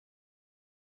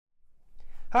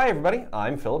Hi everybody,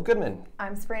 I'm Philip Goodman.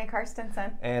 I'm Sabrina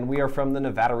Karstensen. And we are from the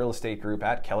Nevada Real Estate Group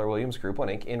at Keller Williams Group 1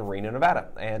 Inc. in Reno, Nevada.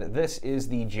 And this is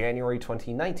the January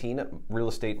 2019 Real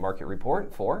Estate Market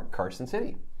Report for Carson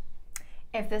City.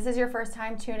 If this is your first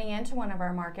time tuning in to one of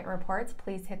our market reports,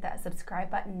 please hit that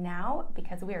subscribe button now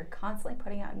because we are constantly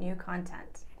putting out new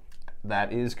content.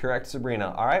 That is correct,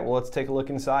 Sabrina. All right, well, let's take a look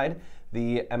inside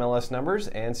the MLS numbers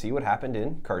and see what happened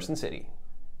in Carson City.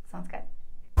 Sounds good.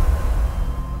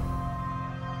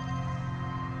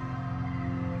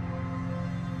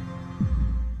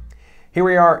 Here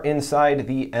we are inside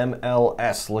the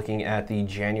MLS, looking at the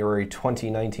January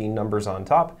 2019 numbers on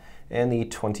top and the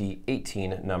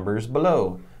 2018 numbers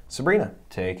below. Sabrina,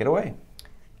 take it away.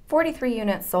 43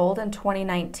 units sold in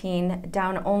 2019,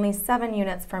 down only 7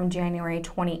 units from January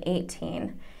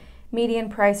 2018. Median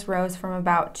price rose from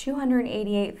about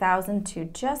 $288,000 to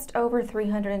just over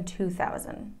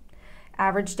 $302,000.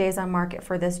 Average days on market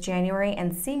for this January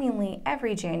and seemingly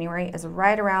every January is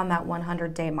right around that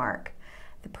 100-day mark.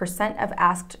 The percent of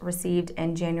asked received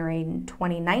in January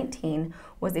 2019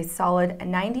 was a solid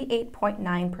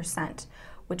 98.9%,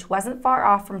 which wasn't far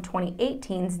off from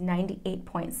 2018's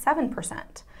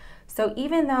 98.7%. So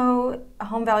even though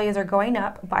home values are going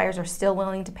up, buyers are still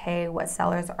willing to pay what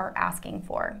sellers are asking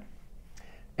for.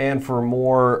 And for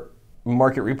more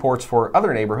market reports for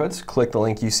other neighborhoods, click the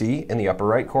link you see in the upper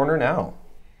right corner now.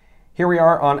 Here we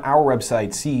are on our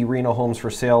website,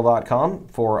 crenohomesforsale.com,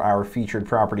 for our featured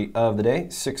property of the day,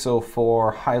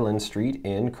 604 Highland Street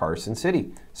in Carson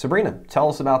City. Sabrina, tell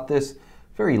us about this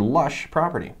very lush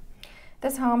property.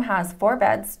 This home has 4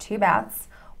 beds, 2 baths,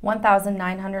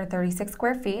 1,936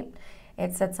 square feet.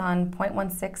 It sits on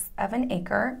 0.16 of an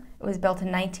acre. It was built in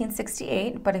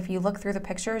 1968, but if you look through the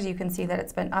pictures, you can see that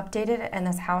it's been updated and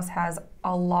this house has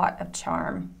a lot of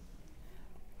charm.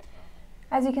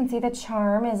 As you can see, the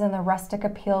charm is in the rustic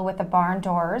appeal with the barn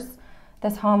doors.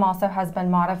 This home also has been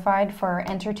modified for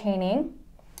entertaining.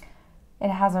 It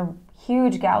has a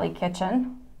huge galley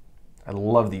kitchen. I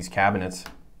love these cabinets.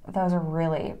 Those are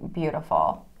really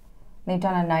beautiful. They've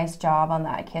done a nice job on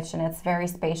that kitchen. It's very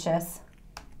spacious.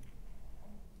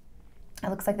 It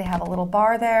looks like they have a little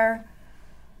bar there.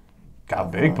 Got a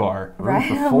big bar, room right?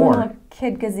 for A 4. little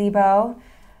kid gazebo,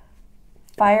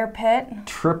 fire pit.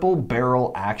 Triple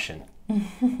barrel action.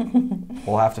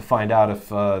 We'll have to find out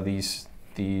if these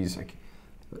I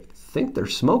think they're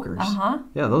smokers.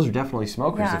 Yeah, those are definitely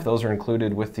smokers, Yeah. if those are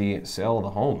included with the sale of the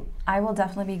home. I will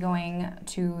definitely be going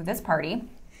to this party.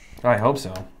 I hope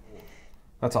so.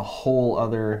 That's a whole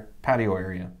other patio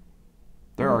area.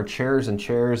 There are chairs and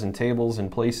tables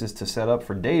and places to set up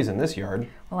for days in this yard.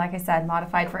 Well, like I said,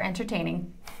 modified for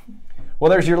entertaining. Well,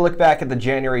 there's your look back at the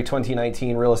January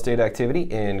 2019 real estate activity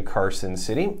in Carson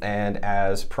City. And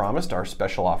as promised, our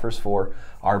special offers for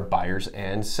our buyers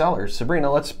and sellers.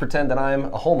 Sabrina, let's pretend that I'm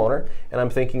a homeowner and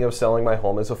I'm thinking of selling my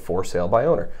home as a for sale by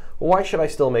owner. Why should I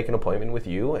still make an appointment with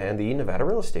you and the Nevada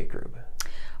Real Estate Group?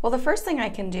 Well, the first thing I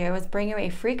can do is bring you a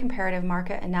free comparative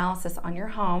market analysis on your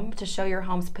home to show your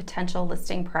home's potential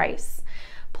listing price.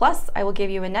 Plus, I will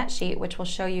give you a net sheet which will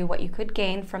show you what you could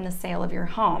gain from the sale of your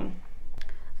home.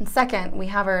 And second, we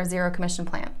have our zero commission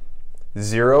plan.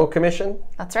 Zero commission?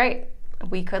 That's right.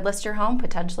 We could list your home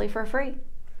potentially for free.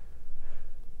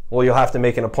 Well, you'll have to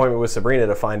make an appointment with Sabrina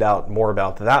to find out more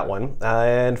about that one.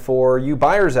 And for you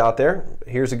buyers out there,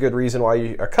 here's a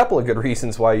couple of good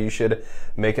reasons why you should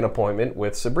make an appointment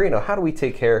with Sabrina. How do we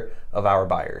take care of our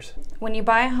buyers? When you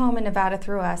buy a home in Nevada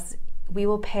through us, we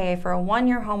will pay for a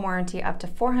 1-year home warranty up to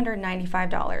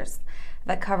 $495.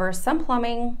 That covers some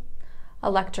plumbing,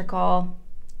 electrical,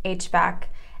 HVAC,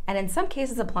 and in some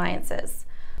cases appliances.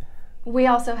 We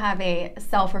also have a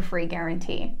sell for free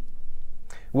guarantee,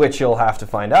 which you'll have to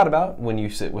find out about when you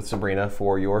sit with Sabrina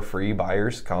for your free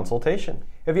buyer's consultation.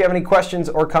 If you have any questions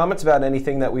or comments about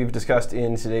anything that we've discussed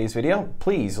in today's video,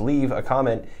 please leave a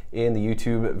comment in the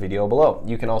YouTube video below.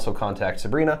 You can also contact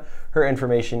Sabrina. Her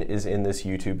information is in this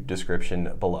YouTube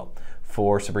description below.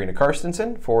 For Sabrina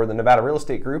Karstensen, for the Nevada Real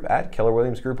Estate Group at Keller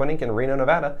Williams Group 1 Inc. in Reno,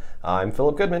 Nevada, I'm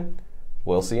Philip Goodman.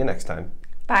 We'll see you next time.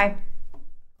 Bye.